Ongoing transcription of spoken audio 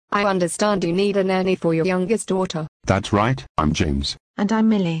I understand you need a nanny for your youngest daughter. That's right, I'm James. And I'm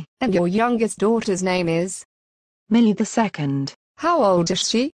Millie. And your youngest daughter's name is? Millie the second. How old is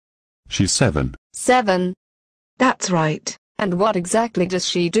she? She's 7. 7. That's right. And what exactly does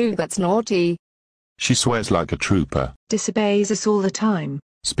she do that's naughty? She swears like a trooper. Disobeys us all the time.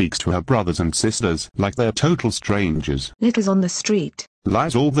 Speaks to her brothers and sisters like they're total strangers. Litters on the street.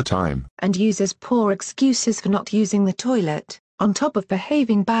 Lies all the time. And uses poor excuses for not using the toilet, on top of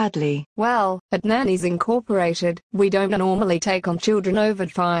behaving badly. Well, at Nannies Incorporated, we don't normally take on children over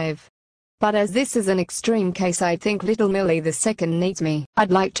 5. But as this is an extreme case, I think little Millie the second needs me.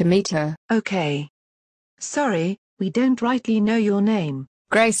 I'd like to meet her. Okay. Sorry, we don't rightly know your name.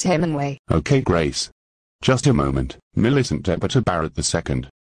 Grace Hemingway. Okay, Grace. Just a moment, Millicent Debater Barrett II.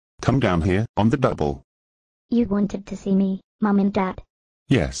 Come down here, on the double. You wanted to see me, Mom and Dad?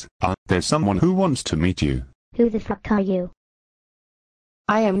 Yes, there's someone who wants to meet you. Who the fuck are you?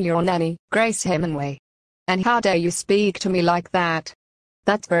 I am your nanny, Grace Hemingway. And how dare you speak to me like that?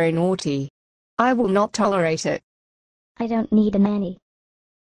 That's very naughty. I will not tolerate it. I don't need a nanny.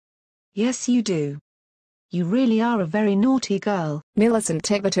 Yes, you do. You really are a very naughty girl. Millicent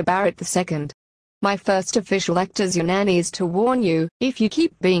Debater Barrett II. My first official act as your nanny is to warn you, if you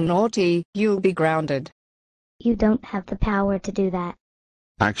keep being naughty, you'll be grounded. You don't have the power to do that.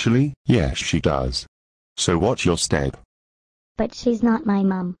 Actually, yes she does. So what's your step? But she's not my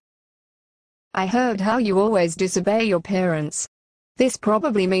mom. I heard how you always disobey your parents. This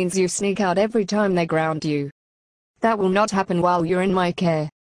probably means you sneak out every time they ground you. That will not happen while you're in my care.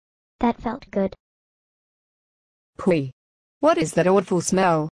 That felt good. Pooey. What is that awful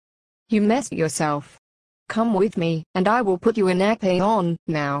smell? You messed yourself. Come with me, and I will put you a nappy on,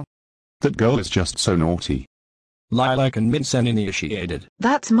 now. That girl is just so naughty. Lilac and Minson initiated.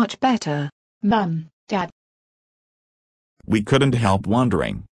 That's much better. Mum, Dad. We couldn't help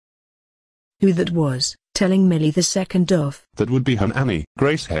wondering who that was, telling Millie the second off. That would be her nanny,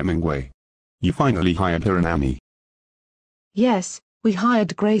 Grace Hemingway. You finally hired her a nanny. Yes, we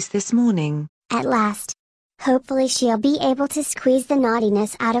hired Grace this morning. At last. Hopefully she'll be able to squeeze the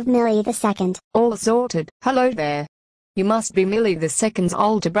naughtiness out of Millie the second. All sorted. Hello there. You must be Millie the second's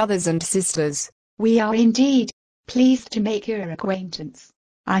older brothers and sisters. We are indeed. Pleased to make your acquaintance.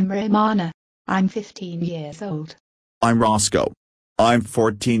 I'm Romana. I'm 15 years old. I'm Roscoe. I'm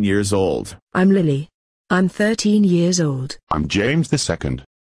 14 years old. I'm Lily. I'm 13 years old. I'm James II.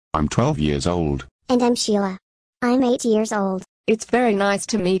 I'm 12 years old. And I'm Sheila. I'm 8 years old. It's very nice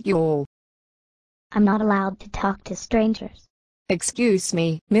to meet you all. I'm not allowed to talk to strangers. Excuse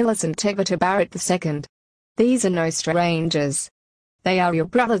me, Millicent Debater Barrett II. These are no strangers. They are your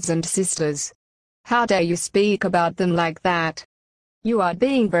brothers and sisters. How dare you speak about them like that? You are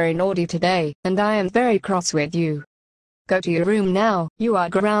being very naughty today, and I am very cross with you. Go to your room now, you are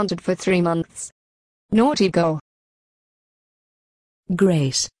grounded for 3 months. Naughty girl.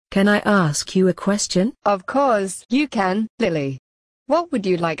 Grace, can I ask you a question? Of course you can, Lily. What would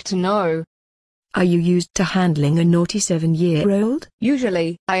you like to know? Are you used to handling a naughty 7-year-old?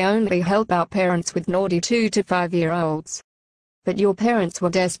 Usually, I only help out parents with naughty 2 to 5-year-olds. But your parents were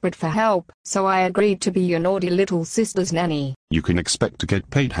desperate for help, so I agreed to be your naughty little sister's nanny. You can expect to get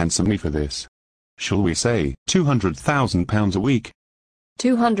paid handsomely for this. Shall we say, £200,000 a week?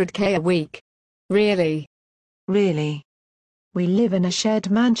 200k a week. Really? Really. We live in a shared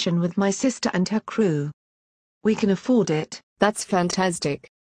mansion with my sister and her crew. We can afford it. That's fantastic.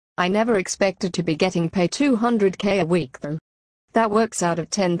 I never expected to be getting paid 200k a week though. That works out of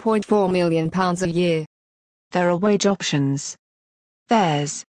 £10.4 million a year. There are wage options.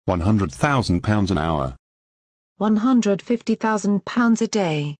 There's £100,000 an hour. £150,000 a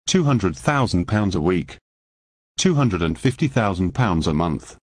day. £200,000 a week. £250,000 a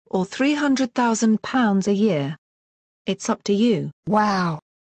month. Or £300,000 a year. It's up to you. Wow.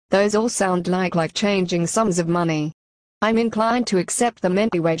 Those all sound like life-changing sums of money. I'm inclined to accept the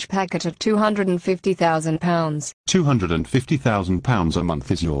monthly wage packet of £250,000. £250,000 a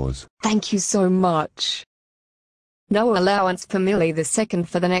month is yours. Thank you so much. No allowance for Millie the second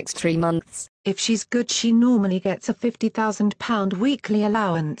for the next 3 months. If she's good, she normally gets a £50,000 weekly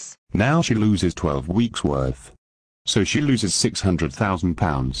allowance. Now she loses 12 weeks worth. So she loses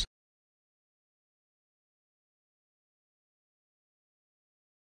 £600,000.